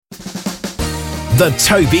The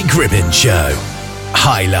Toby Gribbin Show.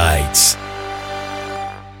 Highlights.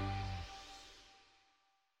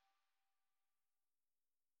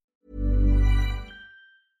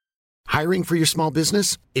 Hiring for your small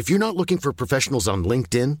business? If you're not looking for professionals on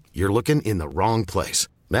LinkedIn, you're looking in the wrong place.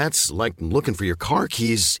 That's like looking for your car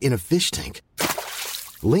keys in a fish tank.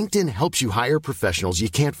 LinkedIn helps you hire professionals you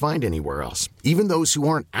can't find anywhere else, even those who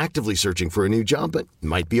aren't actively searching for a new job but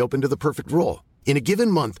might be open to the perfect role. In a given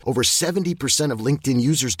month, over 70% of LinkedIn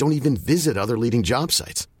users don't even visit other leading job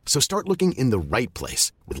sites. So start looking in the right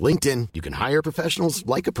place. With LinkedIn, you can hire professionals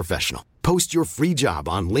like a professional. Post your free job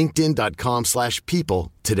on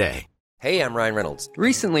linkedin.com/people today. Hey, I'm Ryan Reynolds.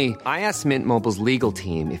 Recently, I asked Mint Mobile's legal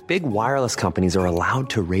team if big wireless companies are allowed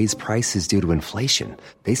to raise prices due to inflation.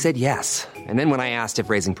 They said yes. And then when I asked if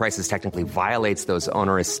raising prices technically violates those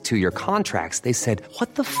onerous two-year contracts, they said,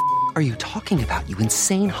 "What the f*** are you talking about, you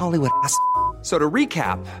insane Hollywood ass?" So to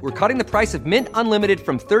recap, we're cutting the price of Mint Unlimited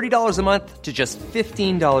from $30 a month to just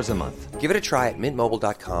 $15 a month. Give it a try at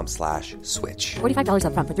mintmobile.com/switch. $45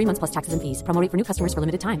 up front for 3 months plus taxes and fees. Promo rate for new customers for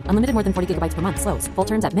limited time. Unlimited more than 40 gigabytes per month. Slows full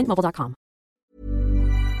terms at mintmobile.com.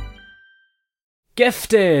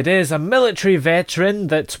 Gifted is a military veteran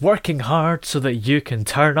that's working hard so that you can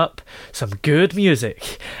turn up some good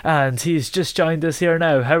music. And he's just joined us here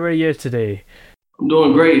now. How are you today? I'm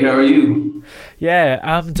doing great. How are you? Yeah,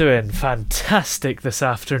 I'm doing fantastic this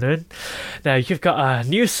afternoon. Now, you've got a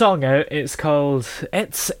new song out. It's called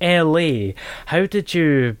It's LA. How did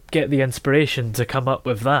you get the inspiration to come up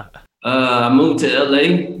with that? I moved to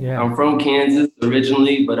LA. Yeah. I'm from Kansas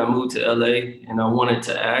originally, but I moved to LA and I wanted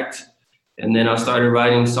to act. And then I started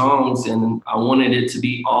writing songs and I wanted it to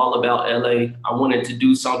be all about LA. I wanted to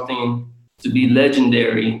do something to be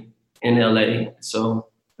legendary in LA. So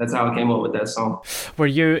that's how I came up with that song. Were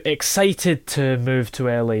you excited to move to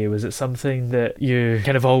LA? Was it something that you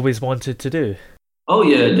kind of always wanted to do? Oh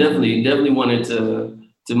yeah, definitely wanted to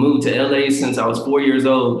move to LA since I was 4 years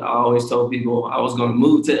old. I always told people I was going to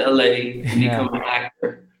move to LA and become an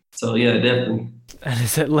actor. So yeah, definitely. And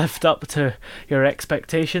has it lived up to your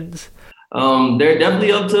expectations? They're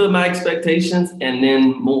definitely up to my expectations and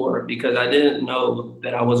then more, because I didn't know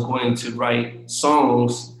that I was going to write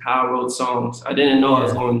songs, how I wrote songs. I didn't know I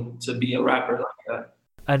was going to be a rapper like that.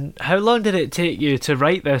 And how long did it take you to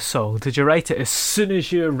write this song? Did you write it as soon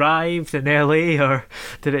as you arrived in LA, or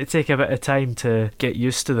did it take a bit of time to get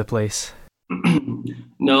used to the place?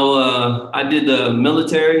 No, I did the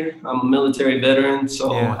military. I'm a military veteran,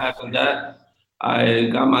 so after that, I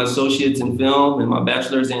got my associates in film and my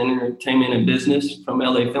bachelor's in entertainment and business from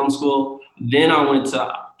LA Film School. Then I went to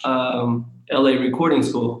LA Recording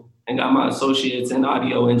School and got my associates in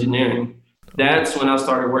audio engineering. That's when I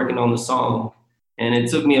started working on the song. And it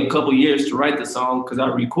took me a couple years to write the song because I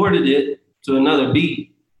recorded it to another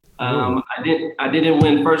beat. I didn't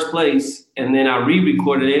win first place, and then I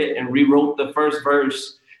re-recorded it and rewrote the first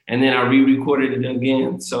verse, and then I re-recorded it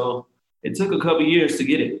again. So it took a couple years to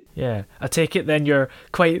get it. Yeah, I take it then you're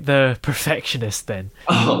quite the perfectionist then.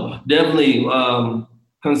 Oh, definitely.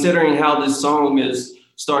 Considering how this song is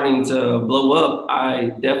starting to blow up,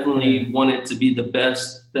 I definitely want it to be the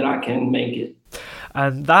best that I can make it.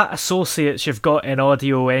 And that associates you've got in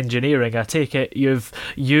audio engineering, I take it you've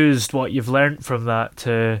used what you've learnt from that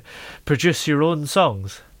to produce your own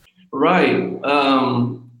songs? Right.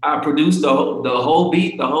 I produced the whole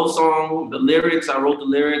beat, the whole song, the lyrics. I wrote the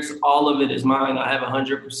lyrics. All of it is mine. I have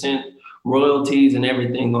 100% royalties and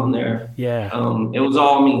everything on there. Yeah. It was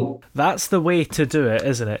all me. That's the way to do it,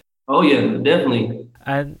 isn't it? Oh, yeah, definitely.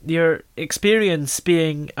 And your experience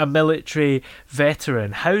being a military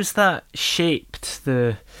veteran, how's that shaped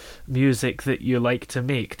the music that you like to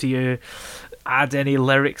make? Do you add any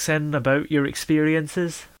lyrics in about your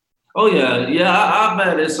experiences? Oh, yeah. I've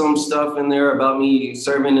added some stuff in there about me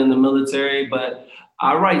serving in the military, but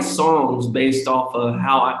I write songs based off of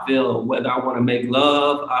how I feel, whether I want to make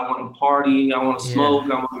love, I want to party, I want to smoke,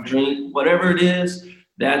 I want to drink, whatever it is,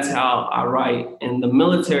 that's how I write. And the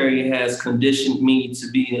military has conditioned me to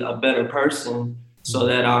be a better person so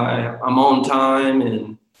that I'm on time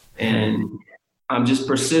and I'm just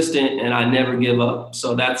persistent and I never give up.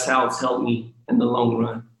 So that's how it's helped me in the long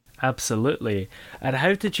run. Absolutely. And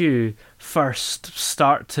how did you first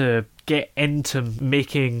start to get into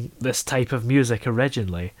making this type of music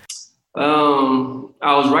originally? I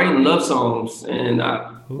was writing love songs and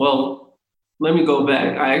let me go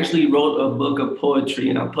back. I actually wrote a book of poetry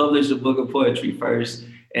and I published a book of poetry first.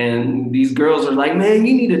 And these girls are like, man,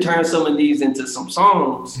 you need to turn some of these into some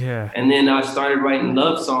songs. Yeah. And then I started writing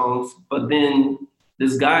love songs, but then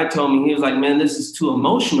this guy told me, he was like, man, this is too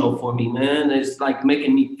emotional for me, man. It's like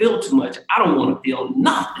making me feel too much. I don't want to feel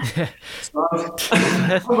nothing. So I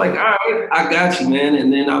was like, all right, I got you, man.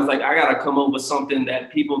 And then I was like, I got to come up with something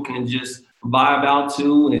that people can just vibe out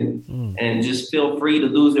to and just feel free to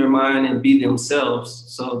lose their mind and be themselves.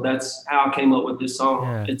 So that's how I came up with this song.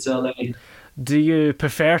 Yeah. It's LA. Do you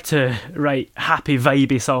prefer to write happy,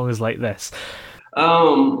 vibey songs like this?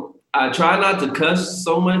 I try not to cuss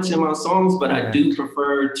so much in my songs, but I do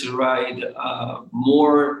prefer to write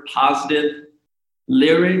more positive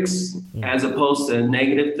lyrics as opposed to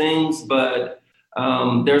negative things. But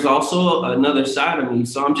there's also another side of me.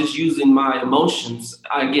 So I'm just using my emotions.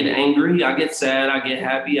 I get angry, I get sad, I get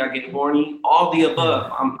happy, I get horny, all the above.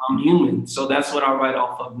 I'm human. So that's what I write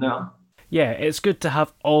off of now. Yeah, it's good to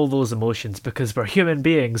have all those emotions because we're human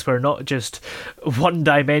beings. We're not just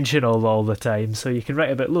one-dimensional all the time. So you can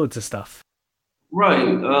write about loads of stuff.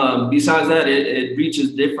 Right. Besides that, it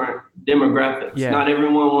reaches different demographics. Yeah. Not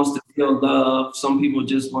everyone wants to feel love. Some people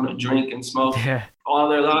just want to drink and smoke all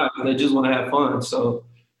their lives. They just want to have fun. So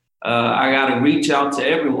I got to reach out to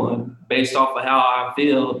everyone based off of how I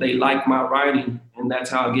feel. They like my writing. And that's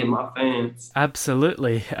how I get my fans.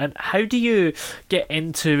 Absolutely. And how do you get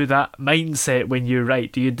into that mindset when you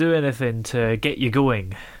write? Do you do anything to get you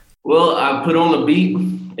going? Well, I put on a beat.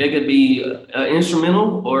 It could be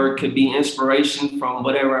instrumental or it could be inspiration from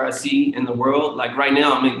whatever I see in the world. Like right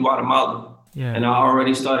now, I'm in Guatemala. Yeah. And I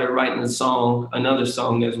already started writing another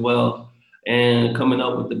song as well, and coming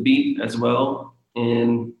up with the beat as well.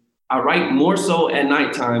 And I write more so at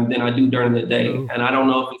nighttime than I do during the day. Oh. And I don't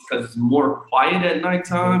know if it's because it's more quiet at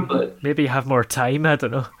nighttime, but... Maybe you have more time, I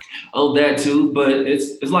don't know. Oh, that too, but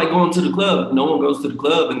it's like going to the club. No one goes to the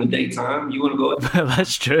club in the daytime. You want to go...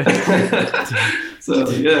 That's true. So,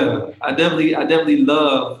 yeah, I definitely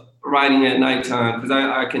love writing at nighttime because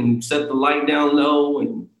I can set the light down low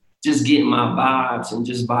and just get my vibes and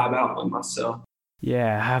just vibe out with myself.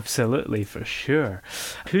 Yeah, absolutely, for sure.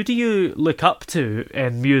 Who do you look up to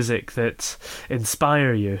in music that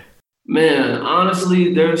inspire you? Man,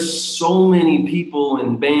 honestly, there's so many people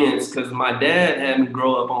and bands because my dad had me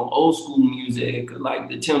grow up on old school music like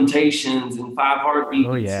The Temptations and Five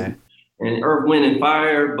Heartbeats and Earth, Wind and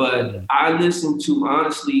Fire. But I listen to,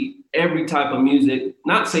 honestly, every type of music,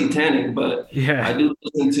 not satanic, but I do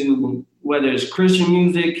listen to whether it's Christian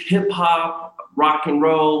music, hip hop, rock and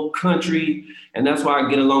roll, country, and that's why I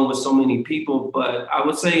get along with so many people. But I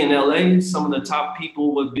would say in LA, some of the top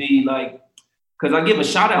people would be like, because I give a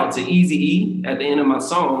shout out to Eazy-E at the end of my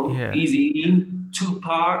song, Eazy-E,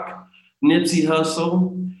 Tupac, Nipsey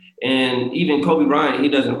Hussle, and even Kobe Bryant. He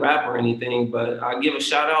doesn't rap or anything, but I give a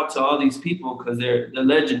shout out to all these people because they're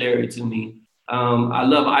legendary to me. I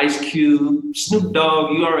love Ice Cube, Snoop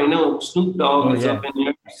Dogg. You already know Snoop Dogg is up in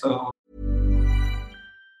there, so.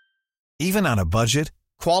 Even on a budget,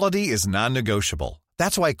 quality is non-negotiable.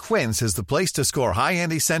 That's why Quince is the place to score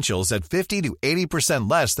high-end essentials at 50 to 80%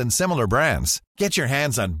 less than similar brands. Get your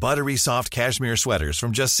hands on buttery soft cashmere sweaters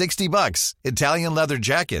from just $60, Italian leather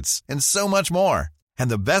jackets, and so much more.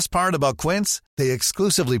 And the best part about Quince, they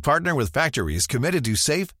exclusively partner with factories committed to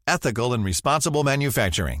safe, ethical, and responsible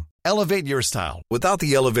manufacturing. Elevate your style without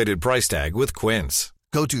the elevated price tag with Quince.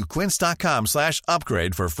 Go to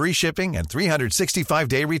quince.com/upgrade for free shipping and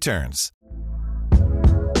 365-day returns.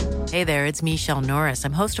 Hey there, it's Michelle Norris.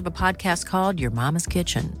 I'm host of a podcast called Your Mama's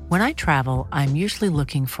Kitchen. When I travel, I'm usually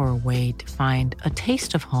looking for a way to find a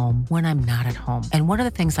taste of home when I'm not at home. And one of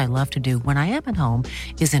the things I love to do when I am at home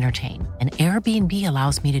is entertain. And Airbnb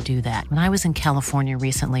allows me to do that. When I was in California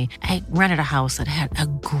recently, I rented a house that had a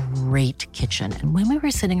great kitchen. And when we were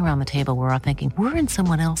sitting around the table, we were all thinking, we're in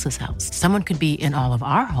someone else's house. Someone could be in all of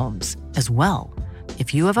our homes as well.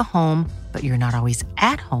 If you have a home, but you're not always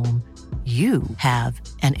at home, you have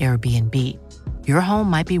an Airbnb. Your home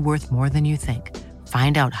might be worth more than you think.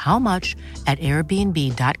 Find out how much at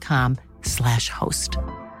airbnb.com/host.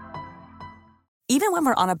 Even when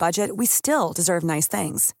we're on a budget, we still deserve nice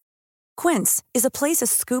things. Quince is a place to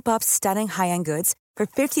scoop up stunning high-end goods for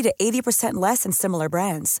 50 to 80% less than similar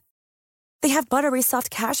brands. They have buttery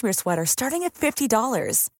soft cashmere sweaters starting at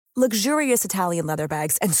 $50, luxurious Italian leather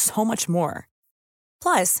bags, and so much more.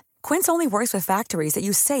 Plus, Quince only works with factories that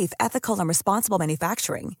use safe, ethical, and responsible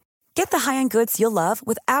manufacturing. Get the high-end goods you'll love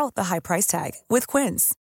without the high price tag with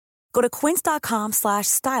Quince. Go to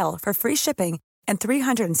quince.com/style for free shipping and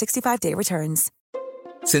 365-day returns.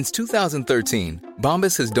 Since 2013,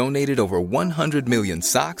 Bombas has donated over 100 million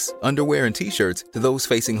socks, underwear, and T-shirts to those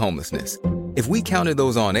facing homelessness. If we counted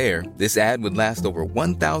those on air, this ad would last over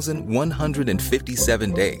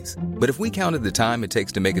 1,157 days. But if we counted the time it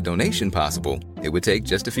takes to make a donation possible, it would take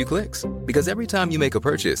just a few clicks. Because every time you make a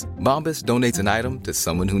purchase, Bombas donates an item to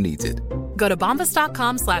someone who needs it. Go to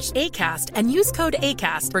bombas.com/ACAST and use code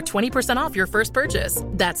ACAST for 20% off your first purchase.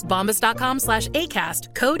 That's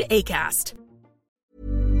bombas.com/ACAST, code ACAST.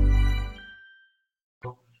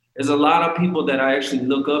 There's a lot of people that I actually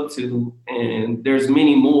look up to, and there's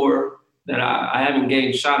many more that I haven't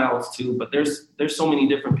gave shout outs to, but there's so many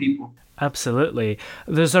different people. Absolutely.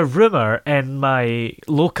 There's a rumour in my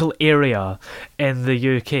local area in the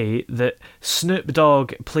UK that Snoop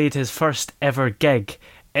Dogg played his first ever gig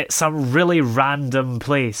at some really random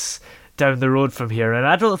place down the road from here, and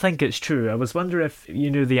I don't think it's true. I was wondering if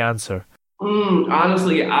you knew the answer.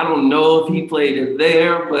 Honestly, I don't know if he played it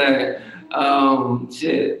there, but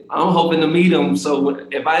shit, I'm hoping to meet him. So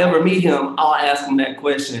if I ever meet him, I'll ask him that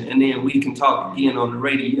question, and then we can talk again on the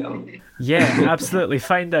radio. Yeah, absolutely.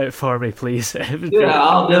 Find out for me, please. Yeah,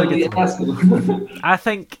 I'll definitely ask him. I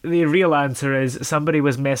think the real answer is somebody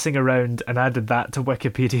was messing around and added that to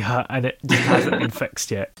Wikipedia, and it just hasn't been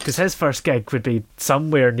fixed yet. Because his first gig would be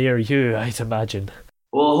somewhere near you, I'd imagine.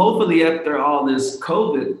 Well, hopefully after all this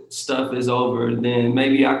COVID stuff is over, then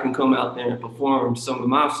maybe I can come out there and perform some of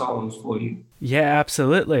my songs for you. Yeah,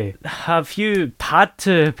 absolutely. Have you had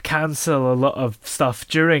to cancel a lot of stuff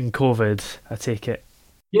during COVID, I take it?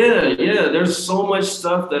 Yeah. There's so much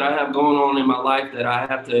stuff that I have going on in my life that I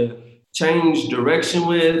have to change direction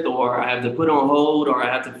with, or I have to put on hold, or I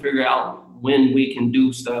have to figure out when we can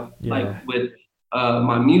do stuff. Yeah. Like with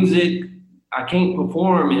my music, I can't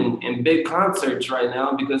perform in big concerts right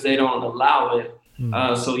now because they don't allow it.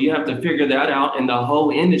 So you have to figure that out, and the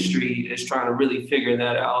whole industry is trying to really figure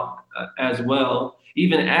that out as well.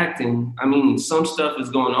 Even acting, I mean, some stuff is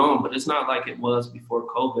going on, but it's not like it was before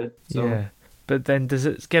COVID. So. Yeah, but then does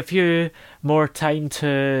it give you more time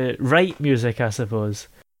to write music, I suppose?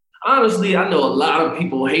 Honestly, I know a lot of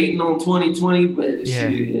people hating on 2020, but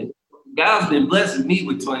shit. God's been blessing me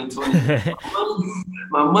with 2020.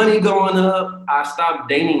 My money going up. I stopped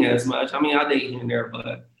dating as much. I mean, I date here and there,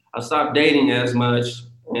 but I stopped dating as much.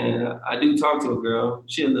 And I do talk to a girl.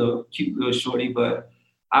 She's a little cute little shorty, but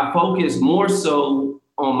I focus more so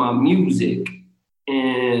on my music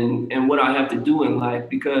and what I have to do in life,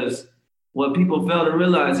 because what people fail to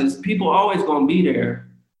realize is people always going to be there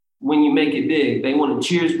when you make it big. They want to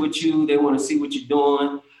cheers with you. They want to see what you're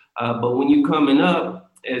doing. But when you're coming up,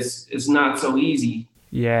 it's not so easy.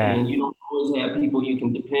 Yeah. And you don't always have people you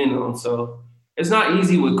can depend on. So it's not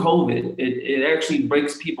easy with COVID. It actually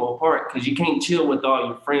breaks people apart because you can't chill with all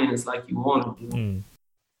your friends like you want to do.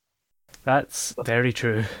 That's very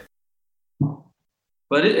true.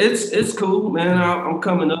 But it's cool, man. I'm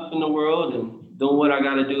coming up in the world and doing what I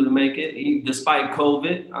got to do to make it. Despite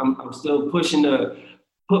COVID, I'm still pushing to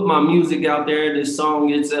put my music out there. This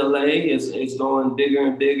song, It's LA, is going bigger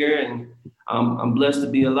and bigger, and I'm blessed to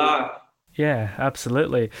be alive. Yeah,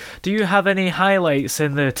 absolutely. Do you have any highlights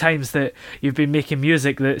in the times that you've been making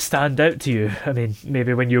music that stand out to you? I mean,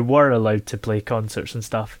 maybe when you were allowed to play concerts and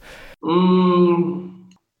stuff.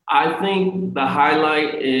 I think the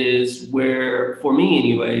highlight is where, for me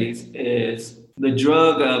anyways, is the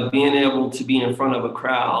drug of being able to be in front of a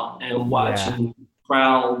crowd and watching the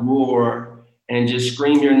crowd roar and just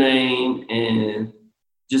scream your name and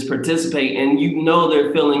just participate, and you know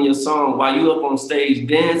they're feeling your song while you up on stage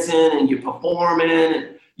dancing and you're performing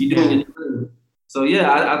and you're doing it. So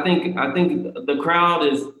yeah, I think the crowd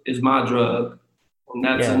is my drug, and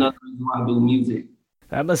that's another reason why I do music.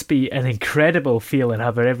 That must be an incredible feeling,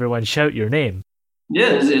 having everyone shout your name.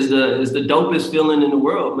 Yeah, it's the dopest feeling in the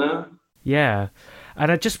world, man. Yeah. And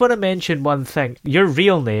I just want to mention one thing. Your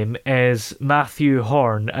real name is Matthew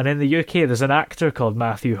Horn, and in the UK there's an actor called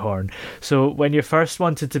Matthew Horn. So when you first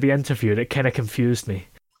wanted to be interviewed, it kind of confused me.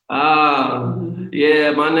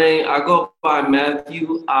 Yeah, my name, I go by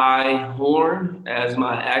Matthew I. Horn as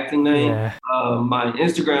my acting name. Yeah. My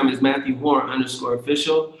Instagram is Matthew Horn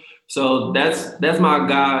 _official. So that's my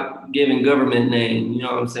God-given government name, you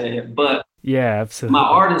know what I'm saying? But yeah, absolutely. My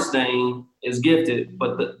artist name is Gifted,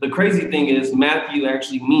 but the crazy thing is Matthew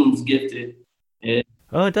actually means gifted.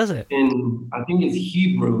 Oh, does it? And I think it's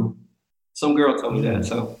Hebrew. Some girl told me that,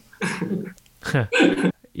 so.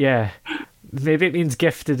 Yeah, maybe it means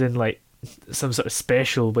gifted in like some sort of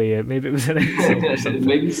special way. Maybe it was an or something.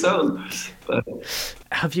 Maybe so. But.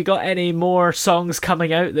 Have you got any more songs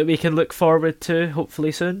coming out that we can look forward to,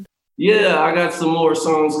 hopefully soon? Yeah, I got some more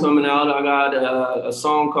songs coming out. I got a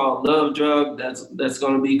song called Love Drug that's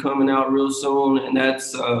going to be coming out real soon, and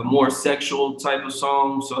that's a more sexual type of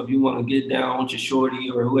song. So if you want to get down with your shorty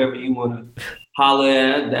or whoever you want to holler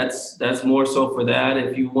at, that's more so for that.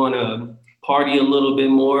 If you want to party a little bit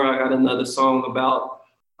more, I got another song about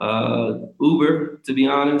Uber, to be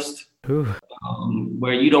honest.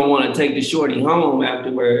 Where you don't want to take the shorty home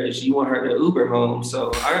afterwards, you want her to Uber home. So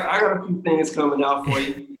I got a few things coming out for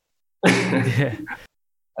you. Yeah.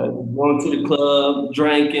 Going to the club,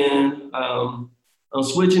 drinking. I'm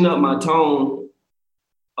switching up my tone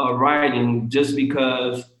of writing just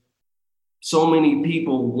because so many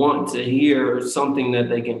people want to hear something that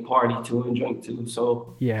they can party to and drink to.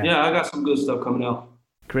 So yeah, I got some good stuff coming out.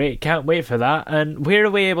 Great, can't wait for that. And where are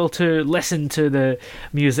we able to listen to the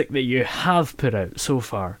music that you have put out so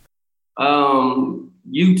far?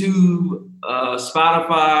 YouTube,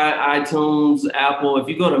 Spotify, iTunes, Apple. If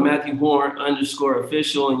you go to Matthew Horn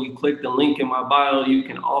 _official and you click the link in my bio, you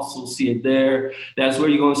can also see it there. That's where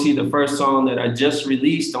you're going to see the first song that I just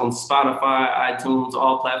released on Spotify, iTunes,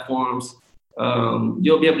 all platforms.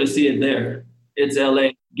 You'll be able to see it there. It's LA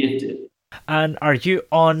Gifted. And are you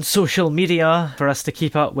on social media for us to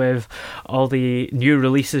keep up with all the new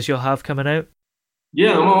releases you'll have coming out?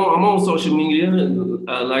 Yeah, I'm on social media.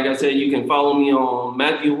 Like I said, you can follow me on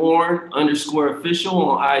Matthew Horn _official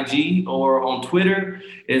on IG, or on Twitter.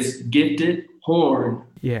 It's Gifted Horn.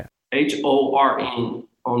 Yeah. HORN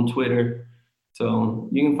on Twitter. So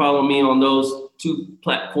you can follow me on those two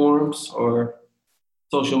platforms or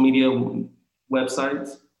social media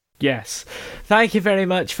websites. Yes. Thank you very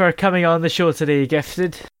much for coming on the show today,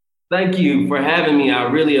 Gifted. Thank you for having me. I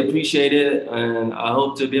really appreciate it, and I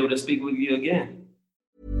hope to be able to speak with you again.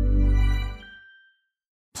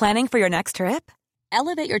 Planning for your next trip?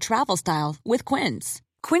 Elevate your travel style with Quince.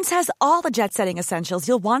 Quince has all the jet-setting essentials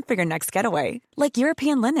you'll want for your next getaway, like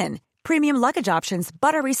European linen, premium luggage options,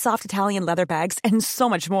 buttery soft Italian leather bags, and so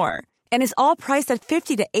much more. And is all priced at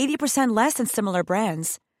 50 to 80% less than similar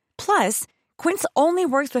brands. Plus, Quince only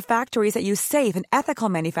works with factories that use safe and ethical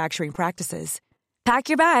manufacturing practices. Pack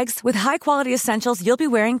your bags with high-quality essentials you'll be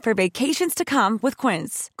wearing for vacations to come with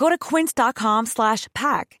Quince. Go to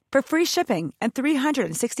quince.com/pack for free shipping and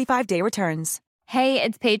 365-day returns. Hey,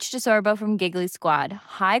 it's Paige DeSorbo from Giggly Squad.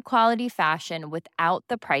 High quality fashion without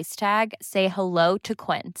the price tag. Say hello to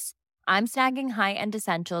Quince. I'm snagging high-end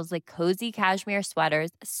essentials like cozy cashmere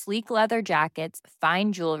sweaters, sleek leather jackets,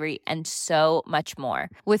 fine jewelry, and so much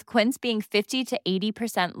more. With Quince being 50 to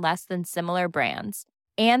 80% less than similar brands.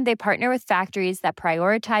 And they partner with factories that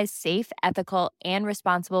prioritize safe, ethical, and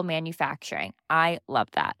responsible manufacturing. I love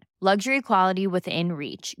that. Luxury quality within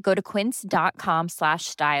reach. Go to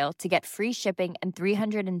quince.com/style to get free shipping and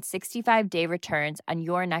 365-day returns on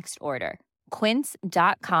your next order.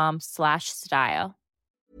 Quince.com/style.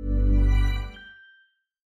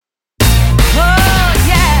 Oh,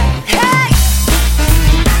 yeah. Hey!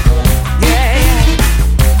 Yeah, yeah.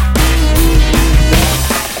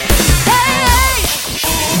 Hey!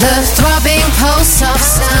 The throbbing pulse of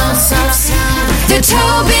sound. The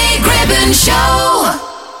Toby Gribbon Show.